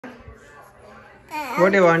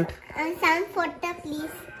What do you want? Some photo,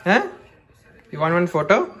 please. Huh? You want one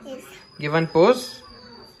photo? Yes. Give one pose.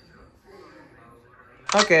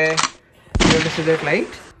 Okay. You want to see that light?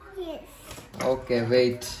 Yes. Okay,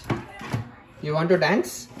 wait. You want to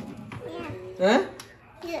dance? Yeah. Huh?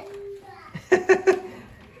 Yeah.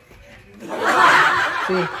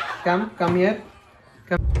 See, come here.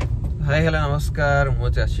 Come. Hi, hello, namaskar.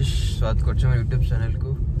 मुझे आशीष स्वागत करछे मेरे YouTube channel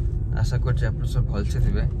को. आशा करछे आप सब भलसे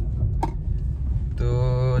थिबे. तो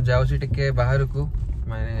जाउछि टिके बाहर को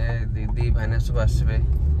माने दीदी भाने सब आसबे.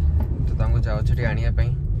 तो तांको जाउछि टिके आनिया पई.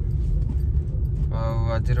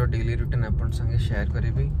 आज डेली रूटीन अपन संगे शेयर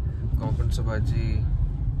करेबी. कौन सब आज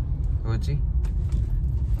होची.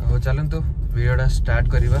 चलन तो वीडियोटा स्टार्ट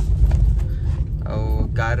करिबा.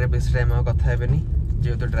 कार रे बेस टाइम कथा हेबेनी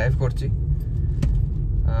जेहेतु ड्राइव करची.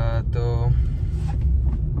 तो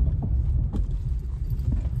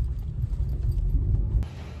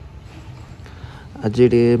आज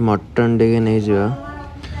मटन टे नहीं जा.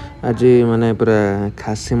 आज माने पूरा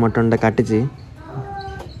खासी मटन टा काटी.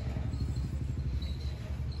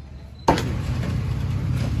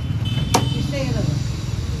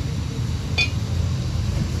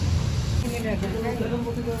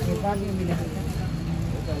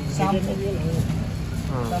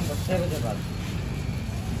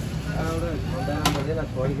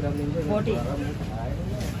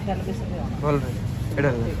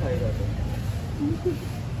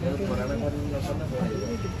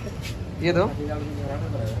 ये दो.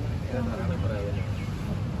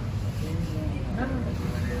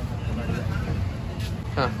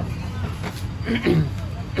 हाँ.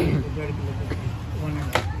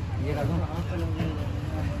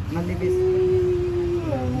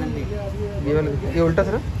 ये उल्टा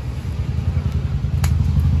था ना.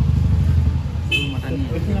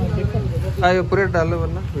 हाँ ये पूरे डालो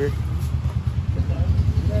वरना वेट.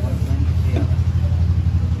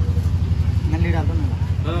 नली डाल दो ना.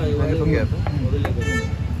 हाँ ये तो क्या था.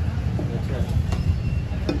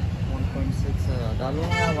 1.6 डालो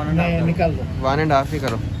या 1.5 निकाल दो. 1.5 ही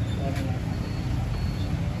करो.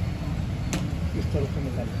 इस तरह से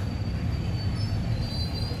निकाल.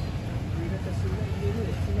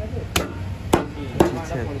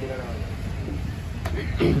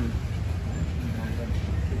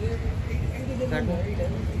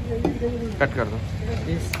 कट कर दो.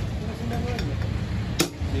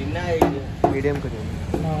 मीडियम करिए.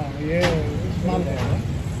 ये स्मॉल है.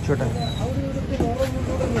 छोटा.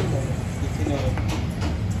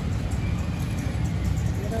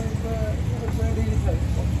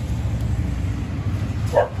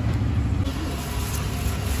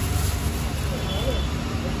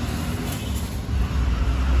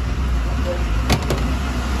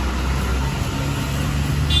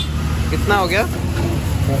 कितना हो गया?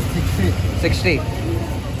 60.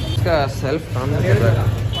 इसका सेल्फ काम कर रहा है.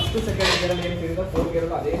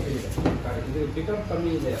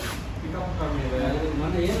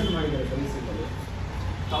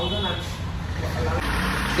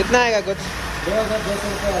 कितना आएगा कुछ? 2200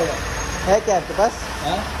 रुपया आएगा. है क्या आपके पास?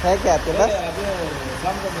 है क्या आपके पास?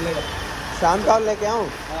 शाम को मिलेगा. शाम को लेके आऊँ?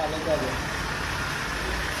 हाँ लेके आ जाओ.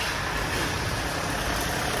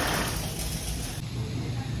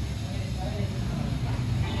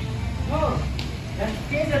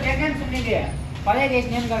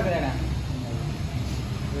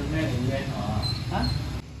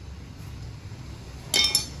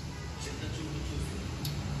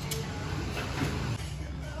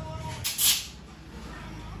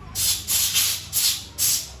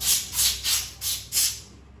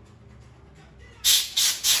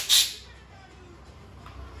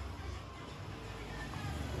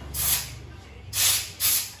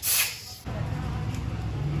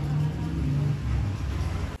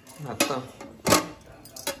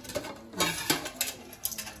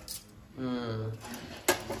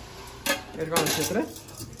 कौन क्षेत्र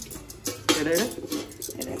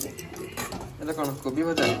कौन कोबी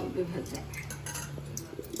भजा.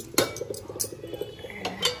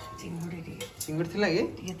 चिंगुड़ी थिला कि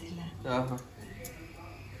ओहो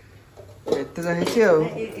एते जाहिछि. आ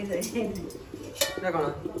कौन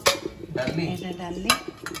डाली.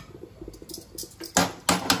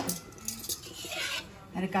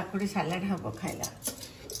 अरे काकुड़ी सलाड हम खाइला.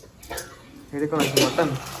 ये कौन मटन.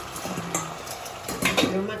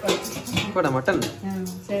 कोड़ा मटन. हां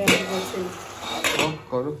से ओ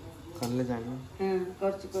करू करले जानी. हां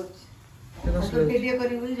करछ वीडियो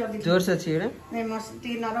करी बोल जल्दी जोर से छीड़े. नहीं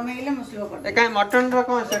मस्ती नरम हेले मसलो कर. ए काई मटन रो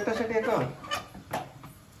कोन सेटा सेटी एको.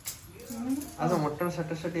 आलो मटन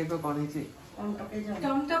सेटा सेटी एको कोन हिची. तुम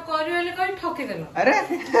तो करियले कहि ठके देलो. अरे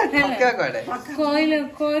ठक्का कोडे. कइले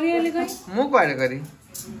करियले कहि मु कोडे करी.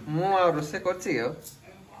 मु आ रोसे करछि हो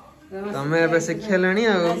तमे एबे सिखेलणी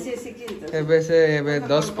हो एबे से एबे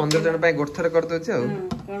 10-15 जन पाई गोठथर कर दो छ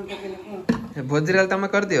भोजी रे तमे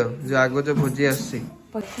कर दियो जो आगो जो भोजी आसी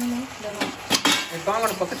कौन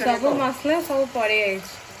पकड़ सब मसला सब पड़े आइछ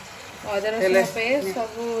अदर रसुन पेस्ट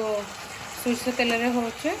सब सुरस तेल रे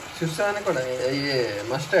होचे सुरस माने कोडा ये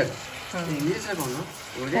मस्टर्ड ये से कोन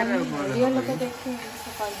ओडिया रे ये लोग देखते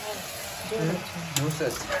सकाल जो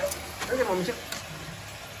नोसेस अरे मम्मी से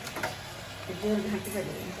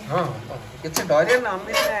हां किछ डरिया ना हम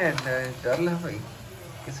ने डर ला भाई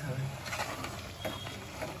किछ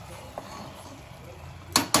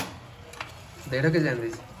देड़ो के जान दी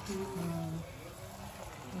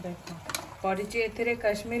देखो पड़िची एथिरे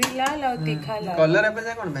कश्मीरी लाल और तीखा लाल कलर पे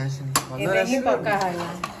जा कोन भैंसनी कलर नहीं पका है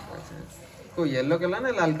को येलो कलर ना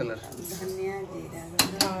लाल कलर धनिया जीरा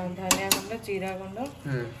हां धनिया गुंड जीरा गुंड और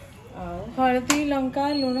हल्दी लंका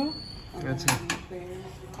लूण अच्छा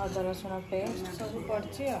अदर रसुन पेस्ट सब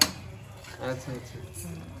पड़ची अच्छा अच्छा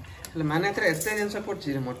माने एते जिंस पड़ची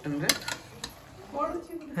मटन रे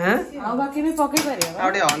हैं आ बाकी भी पके परिया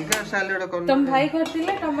आउडे अलगा सैलेड कोन तुम भाई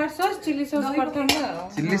करथिले टमाटर sauce chilli sauce करथंगा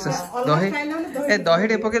chilli sauce दही ए दही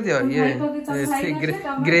टे पके दियो ये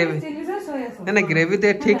ग्रेवी ना ग्रेवी ते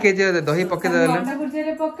ठीक है जे दही पके देला अंडा भुजिया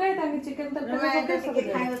रे पके ताकि चिकन तक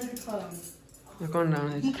पके कोन नाम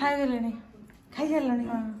है खाइ गेलेनी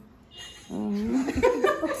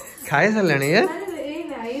खाए सलेनी ये ए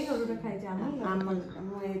नाही सब खाइ जा आम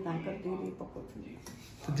मुए ताकर दीदी पकोथली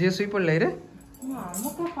तो जे सुई पड़ले रे हां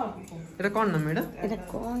मको खाबो एटा कोन नाम एटा एटा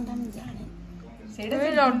कोन हम जाने सेडा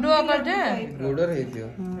लड्डू आकर जे गुडर हे दियो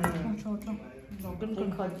छोट लोगन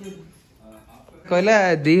खजू कहला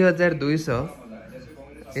 2200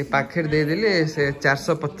 ए पाखेर दे दिले से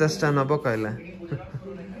 450 टा नबो कहला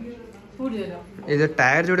ये जो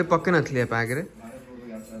टायर जोड़े पके नथले पागरे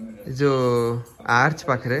जो आर्च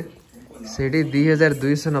पाखरे सेडी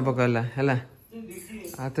 2200 नबो कहला हैला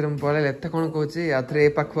आथरे हम पळे एते कोन कहूची आथरे ए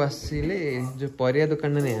पाखु आसीले जो परिया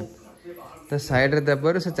दुकान ने त साइड रे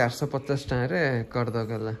देबर से 450 टा रे कर दो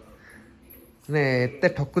कहला ने एते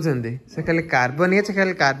ठक्कु चंदी से खाली कार्बन ये से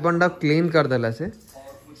खाली कार्बन डा क्लीन कर देला से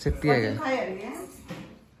सेटिया गया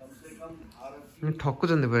ठक्कु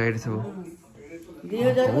चंदी पर एडी सब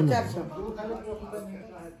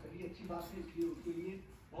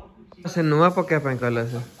 2400 से नुआ पके पे कहला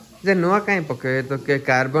से जे नुआ काई पके तो के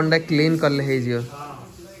कार्बन डा क्लीन करले हे जियो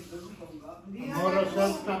मोर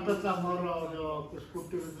सब टाटा मोर जो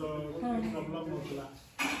स्कूटी जो प्रॉब्लम होतला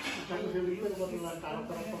ताके से रिपेयर करला तार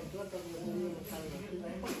पर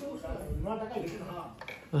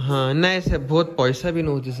हां नहीं से बहुत पैसा भी न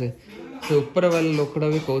होती से ऊपर वाला लोकड़ा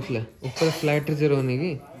भी कहतला ऊपर फ्लाइट रे रोनी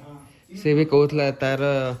की से भी कहतला तार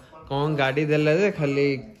कौन गाड़ी देला जे खाली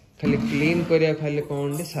खाली क्लीन करिया खाली कौन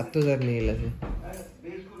 7000 नेला से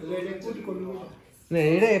नहीं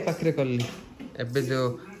एडे पाखरे करली एबे जो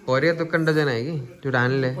परिया दुकान टा जाना है कि जो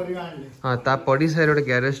आनले हां ता पड़ी साइड रे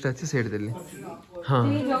गैरेज टा अछि सेट देले हां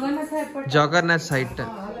जगन्नाथ साइड टा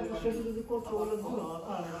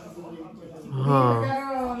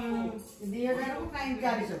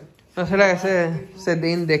हां सेडा से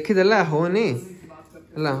दिन देखि देला होनी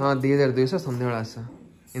हला हां 2200 संध्या आस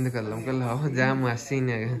इंद करलम कहल हां जा मु आसी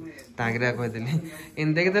ने तागरा कह देली इन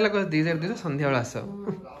देख देला को 2200 संध्या आस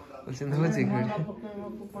सिंध हो जी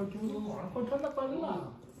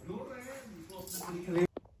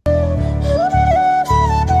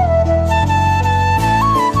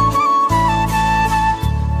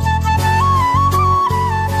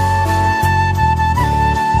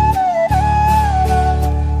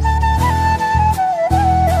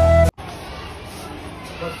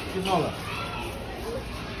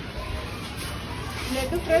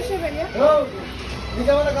लड्डू फ्रेश है भैया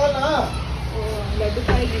निका वाला कॉल ना लड्डू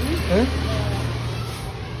खाएगी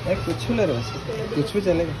हैं कुछ ले रहा कुछ भी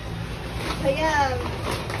चलेगा भैया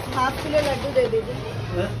हाफ किलो लड्डू दे दीजिए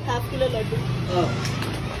हाफ किलो लड्डू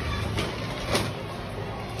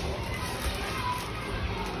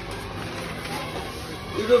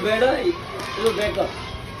ಇದು ಬೇಡ ಇದು ಬೇಕಾ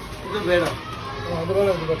ಇದು ಬೇಡ ಅದು ಬೇಡ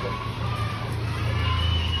ಅದು ಬೇಡ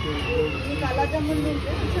ये काला जामुन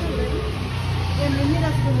मिलते ये मिनी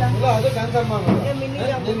रसगुल्ला ಇಲ್ಲ ಅದು ಕ್ಯಾನ್ಸಲ್ ಮಾಡು ये मिनी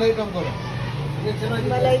जामुन ನಿನ್ನ ಐಟಮ್ ಕೊಡು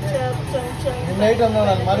मलाई चप चमचम ನಿನ್ನ ಐಟಮ್ ನಾನು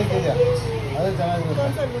ಅಲ್ಲಿ ಮಾಡಿದ್ದೆ ಅದು ಚೆನ್ನಾಗಿದೆ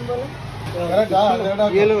कौन सा लूं बोलो ಕರೆಕ್ಟ್ ಆ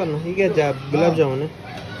ये लो ना ये क्या गुलाब जामुन है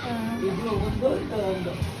ಇದು ಒಂದು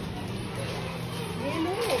ಒಂದು ये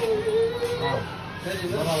लो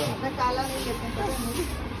मैं काला नहीं लेती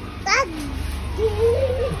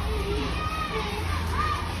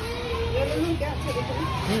ये ले लूं क्या अच्छा दिख रहा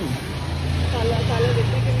है काला काला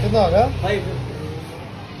देखने के कितना होगा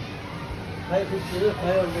 550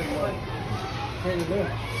 500 ये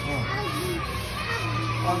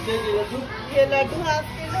लड्डू ½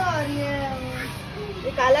 किलो और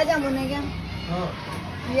ये काला जामुन है क्या? हाँ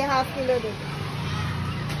ये ½ किलो दे दो।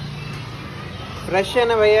 फ्रेश है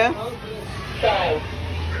ना भैया?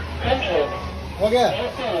 हो गया?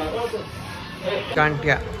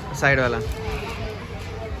 कांटिया साइड वाला।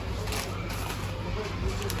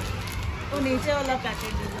 वो नीचे वाला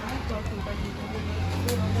पैकेट दे दो।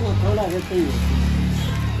 थोड़ा रहता ही है।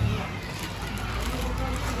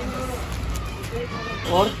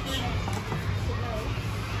 और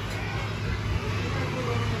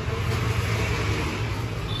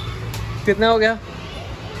कितना हो गया?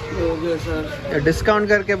 हो गया सर। डिस्काउंट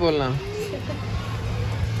करके बोलना।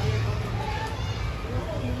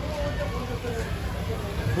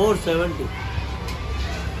 470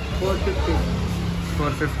 450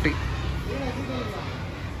 450।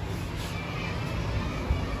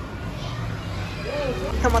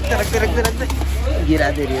 मत रख दे रख दे रख दे, गिरा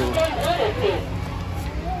दे रही है वो।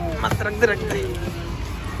 मत रख दे रख दे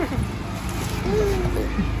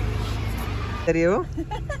रही है वो।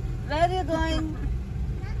 Where are you going?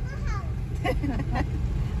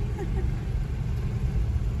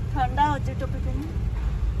 ठंडा हो टोपी पहन।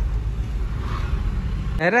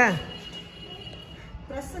 अरे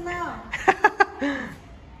प्रसन्न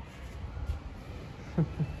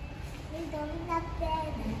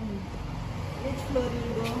Which floor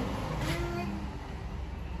you go?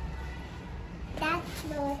 That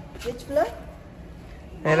floor. Which floor?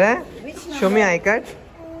 अरे Which show me I card.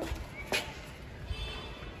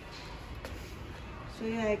 Show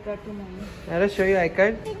your I card to mommy. अरे show you I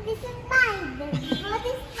card. This is mine. What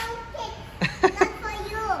is okay? Not for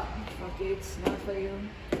you. Okay, it's not for you.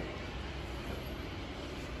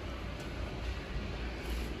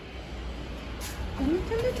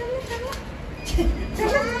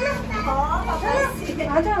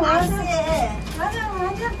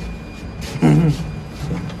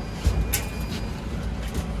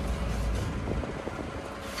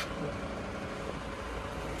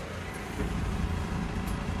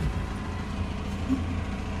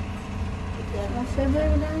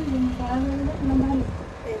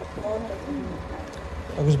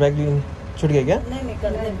 कुछ bag छूट गया क्या? नहीं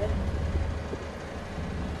निकल दे।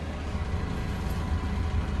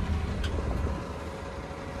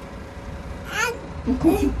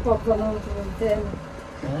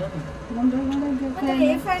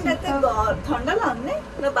 ये fan रहते ठंडा लाने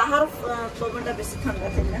ना बाहर पवनटा बेसी ठंडा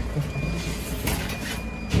थिला।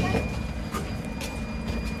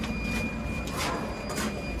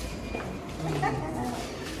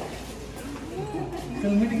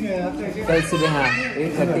 कल सुबह हाँ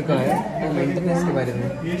 8:30 का है, मेंटेनेंस के बारे में।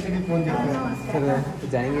 ये से फोन जाता है। फिर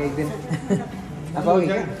जाएंगे एक दिन। आप आओगे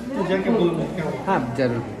क्या? तो जाके बोलो क्या हुआ? हाँ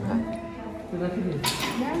जरूर। हाँ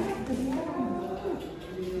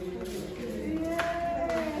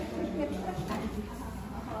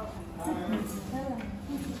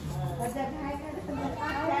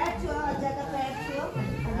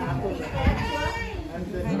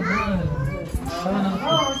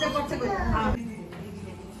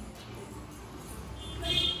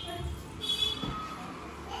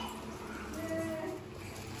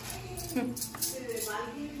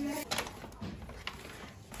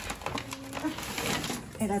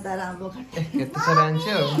एड़ा तारा आंबो खट्टे केते सारे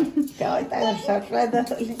आंचे हो? क्या होता है सटरा दा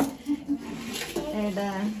एड़ा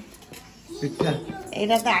पिठा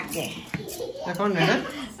एड़ा ताके ना कौन है ना?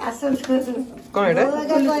 असल कौन है?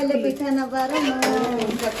 ओगा पहले पिठा न बारो न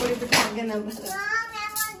चकुड़ी पिठा आगे न बारो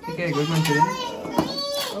ठीक है गुड मंचूरियन।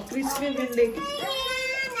 और क्रिस्पी भिंडी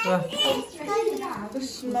वाह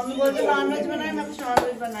मम्मी बोलते नॉनवेज बनाए मैं कुछ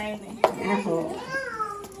नॉनवेज बनाए नहीं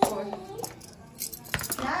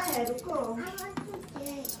क्या है रुको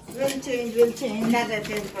विल चेंज क्या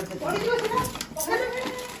चेंज कर देते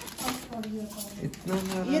इतना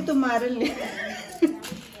सारा। ये तुम्हारे लिए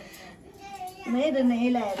मेरे नहीं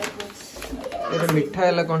लाए रे कुछ ये मिठा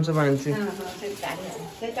वाला कौन सा पान से?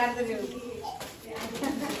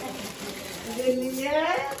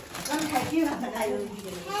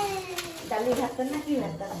 डाली भात ना की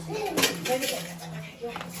भात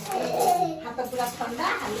हाथ पूरा ठंडा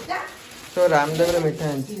हल्का तो रामदेव रे मिठा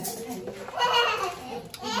आंची।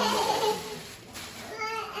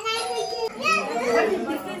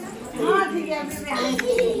 हाँ ठीक है अभी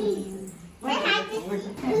मैं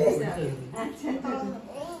अच्छा तो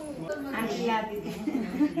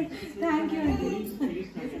थैंक यू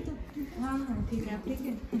हाँ हाँ ठीक है ठीक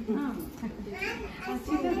है हाँ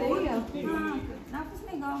अच्छी तो देगी आप हाँ नापस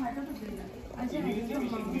नहीं गाँव है तो अच्छा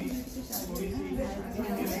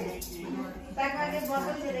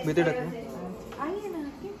बीते डक में आइए ना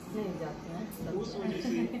नहीं जाते हैं वो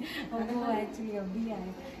एक्चुअली अभी आए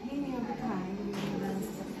नहीं अभी खाएंगे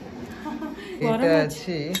एटा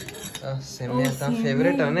अछि सेमिया ता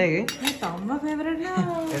फेवरेट है कि तम फेवरेट ना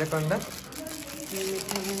एटा कोनटा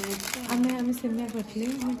आमे सेमिया करथले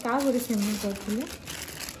हम का करे सेमिया करथले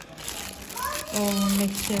ओ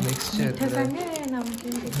मिक्सचर मीठा संगे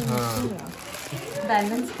नमकीन के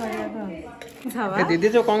बैलेंस करेगा ए दीदी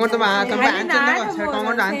जो कोंगो तुम आंचन देखो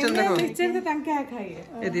कोंगो आंचन देखो मिक्सचर तो तांके खाइए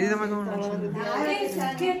ए दीदी तुम कोंगो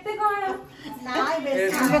केते कोन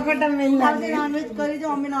खटा मिलला नॉनवेज करी जो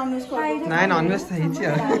हम नॉनवेज करी नाइ नॉनवेज था हिची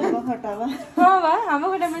खटावा हां बा हम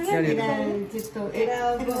खटा मिलला चित्तो एरा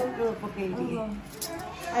पकई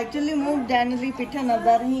दिए एक्चुअली मु जानली पिठा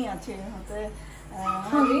नदार ही अच्छे होते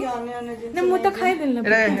ना मु तो खाई देल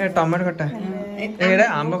ना एरा टमाटर खट्टा एरा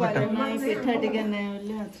आंबो खट्टा पिठा टिके ने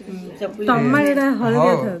बोले अच्छे टमाटर एरा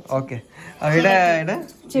हल्दी था ओके अब एरा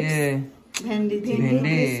ये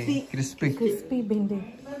भेंडी क्रिस्पी भिंडी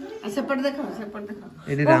सेपट देखो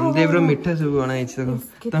एडी रामदेव रो मिठा सब बनाई छ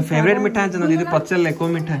देखो तो फेवरेट मिठा छ न दीदी पचले को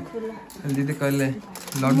मिठा दीदी कहले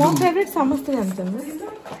लड्डू मो फेवरेट समस्त जानछन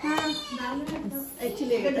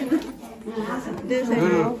एक्चुअली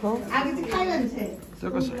आगे खाइबन छे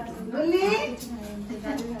सको बोली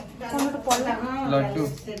लड्डू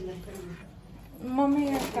मम्मी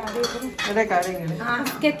काढे एटा काढे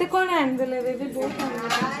केते कोन हैंडल है बेबी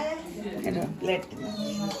बहुत एरा प्लेट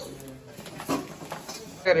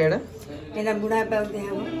करेड़ा एरा बुढ़ा पाव दे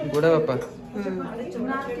हम बुढ़ा बापा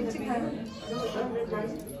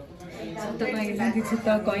तो कहले किछि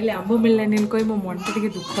तो कहले आंबो मिलला नेल कोइ मो मन टिके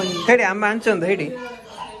दुख होइल हेडी आम आनचंद हेडी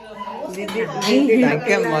दीदी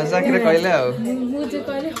ताके मजाक रे कहले आ मु जे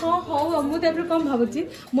कहले हां मु तापर कम भाबुची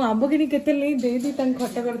मु आंबो किनी केते ले दे दी तन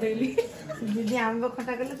खट्टा कर देली दीदी आंबो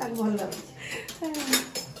खटा करले ताक भल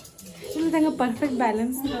लागै तुम तंग परफेक्ट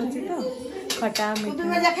बैलेंस होची तो खट्टा तू मीठा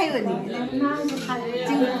मजा खाइबनी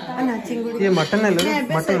ना चिंगुड़ी ये मटन है लो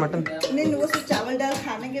मटन नहीं वो सब चावल दाल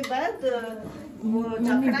खाने के बाद वो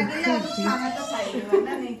चखना के लिए खाना तो खाइबे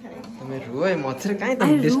ना नहीं खाए तुम्हें रोए मथरे काई तुम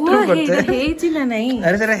डिस्टर्ब करते हेची ना नहीं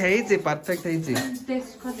अरे जरा हेची परफेक्ट हेची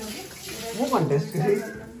टेस्ट कर दो वो कौन टेस्ट करे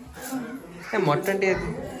ए मटन टे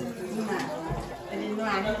नो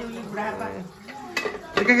आने के लिए बुढ़ा पा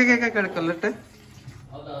क्या कलर टे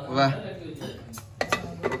वाह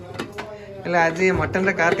એટલે આજે મટન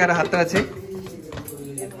રે કાર કાર હાથ আছে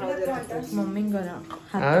मम्मी गरा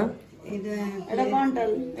हां एटा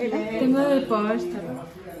क्वांटल एटा तिंगो पर्स था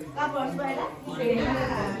का पर्स बायला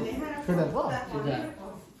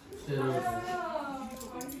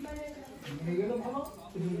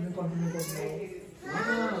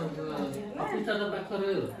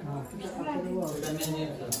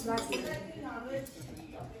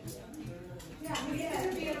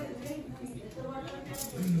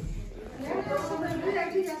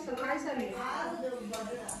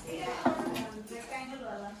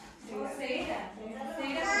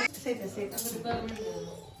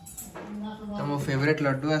तमो फेवरेट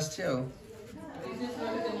लड्डू आछे आ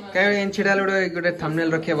काय इन छिडा लड्डू गोटे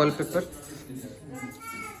थंबनेल रखे वॉलपेपर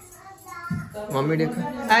मम्मी देखो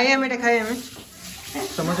आए हम खाए हम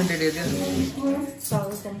समोसा दे दिया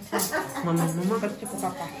मम्मा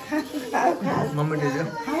मम्मी दे दिया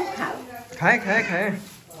खाए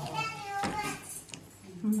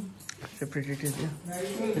सेपरेट दे दिया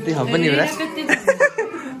इतनी हवन नहीं हो रहा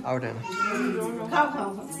आउट है ना खाओ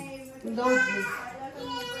दो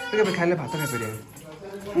तो के खाले भात खा परिया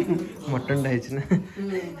मटन डाइच ना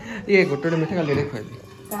ये गोटोडे मिठा खाली रे खोइ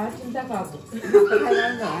का चिंता का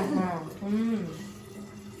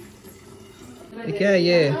ये क्या है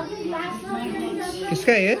ये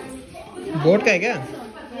किसका है ये बोट का है क्या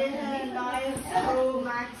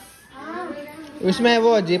इसमें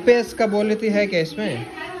वो जीपीएस का बोल रही थी है क्या इसमें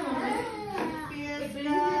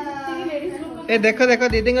ए देखो देखो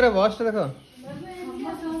दीदी का वॉच देखो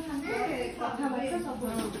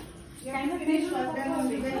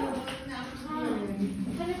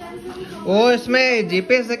वो इसमें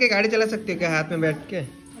जीपीएस से के गाड़ी चला सकती है क्या हाथ में बैठ के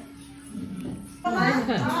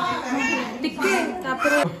टिके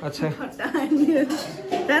तापर अच्छा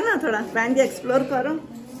है ना थोड़ा फ्रेंड एक्सप्लोर करो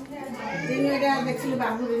दिन में एक्चुअली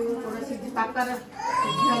बाबू थोड़ा सी पापा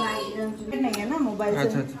नहीं है ना मोबाइल से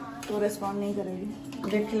अच्छा तो रिस्पॉन्ड नहीं करेगी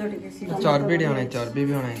देख लो ठीक है चर्बी भी होना है चर्बी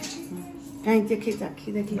भी होना है कहीं देखी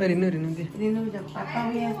चाखी देखी रिनू रिनू दे रिनू जब पापा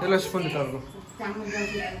भी है चलो स्पून निकाल लो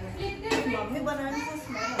मम्मी बनाने को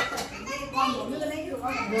स्मेल आता है कौन मम्मी बनाएगी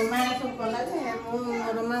रोमा सब कला है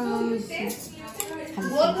रोमा मम्मी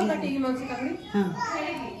वो तो कटेगी मम्मी कपड़ी हां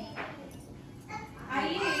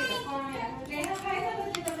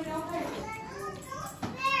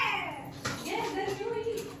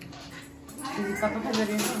पापा खा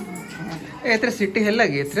रहे हैं एतरे सिटी हेला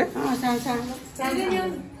कि एतरे हां सांग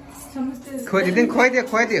समझते खोय दीदी खोय दियो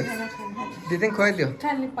दीदी खोय दियो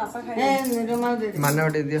खाली पापा खाए ए रुमाल दे माना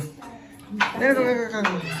उठे दियो ए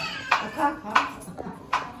खा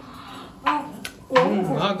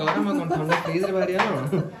हां गरम कौन ठंडा फ्रीज रे बाहर आनो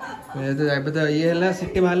ए तो अब तो ये हेला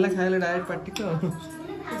सिटी बाहरला खाइले डायरेक्ट पार्टी को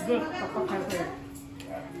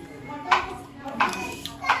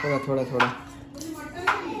थोड़ा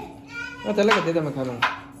चलेगा दे दे मैं खा लूंगा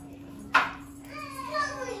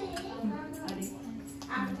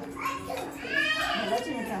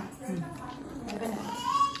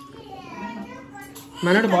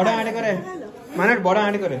माने बड़ा आड़ करे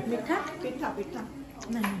पिठा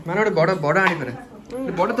माने बड़ा आड़ करे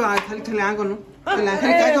बड़ा तो खाली खाली आ कोनु खाली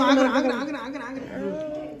काय तो आगर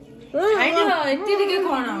खाइदियो एति टिके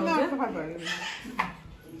कोन आउ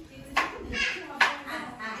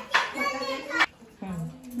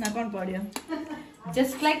ना कौन पड़ियो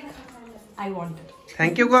just like I want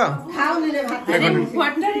thank you go खाओ नि रे भात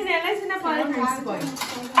वाटर इन एलआईसी ना पर मिक्स बॉय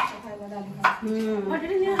वाटर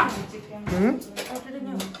इन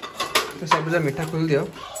तो सब मीठा खोल दियो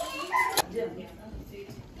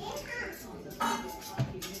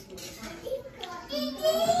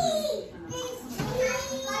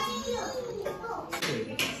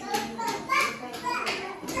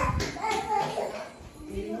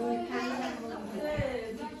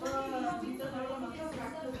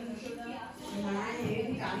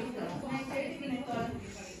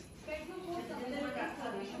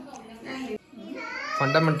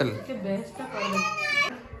Fundamental.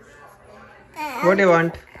 What do you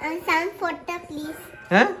want? Some photo, please.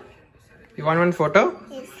 Huh? You want one photo?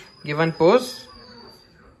 Yes. Give one pose.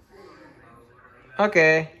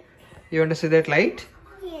 Okay. You want to see that light?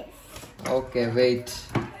 Yes. Okay, wait.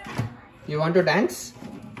 You want to dance?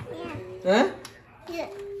 Yeah. Huh? Yeah.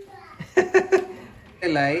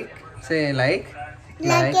 Say like.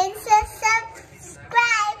 Like and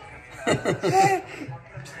subscribe.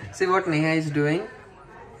 See what Neha is doing?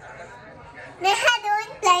 Neha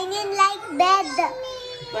doing playing in like bed.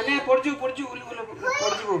 Neha, porju.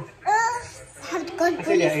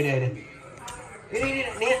 Idea.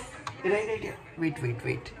 Neha,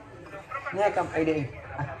 wait. Neha, come, idea.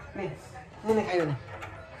 Neha,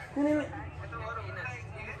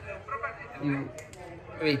 you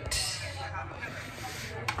wait.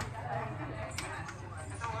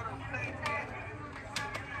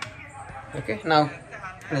 Okay, now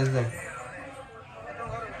press them.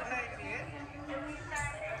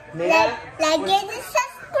 Like and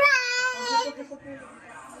subscribe.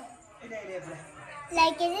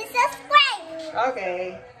 Like and subscribe. Okay.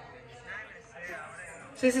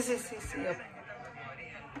 See. Yep.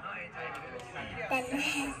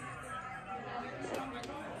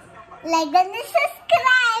 Like and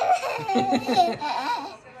subscribe.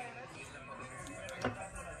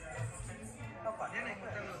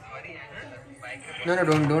 No,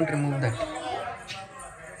 don't remove that.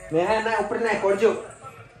 Neha, na upar na korjo.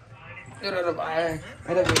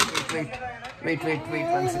 Wait,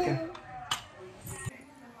 1 second.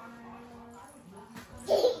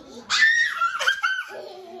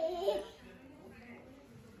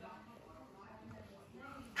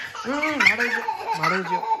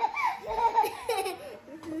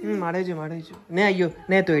 Marejo. Ne ayo,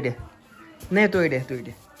 ne to ide. Neha to ide.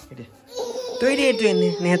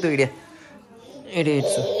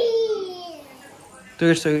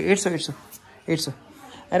 It's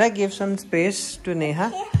Ara, give some space to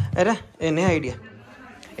Neha. Ara, Neha idea.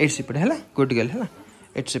 It's super, hella. Good girl, hella.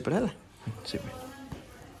 It's super, hella. Super.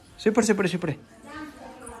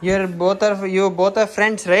 You both are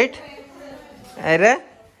friends, right? Ara,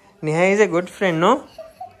 Neha is a good friend, no?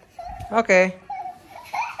 Okay.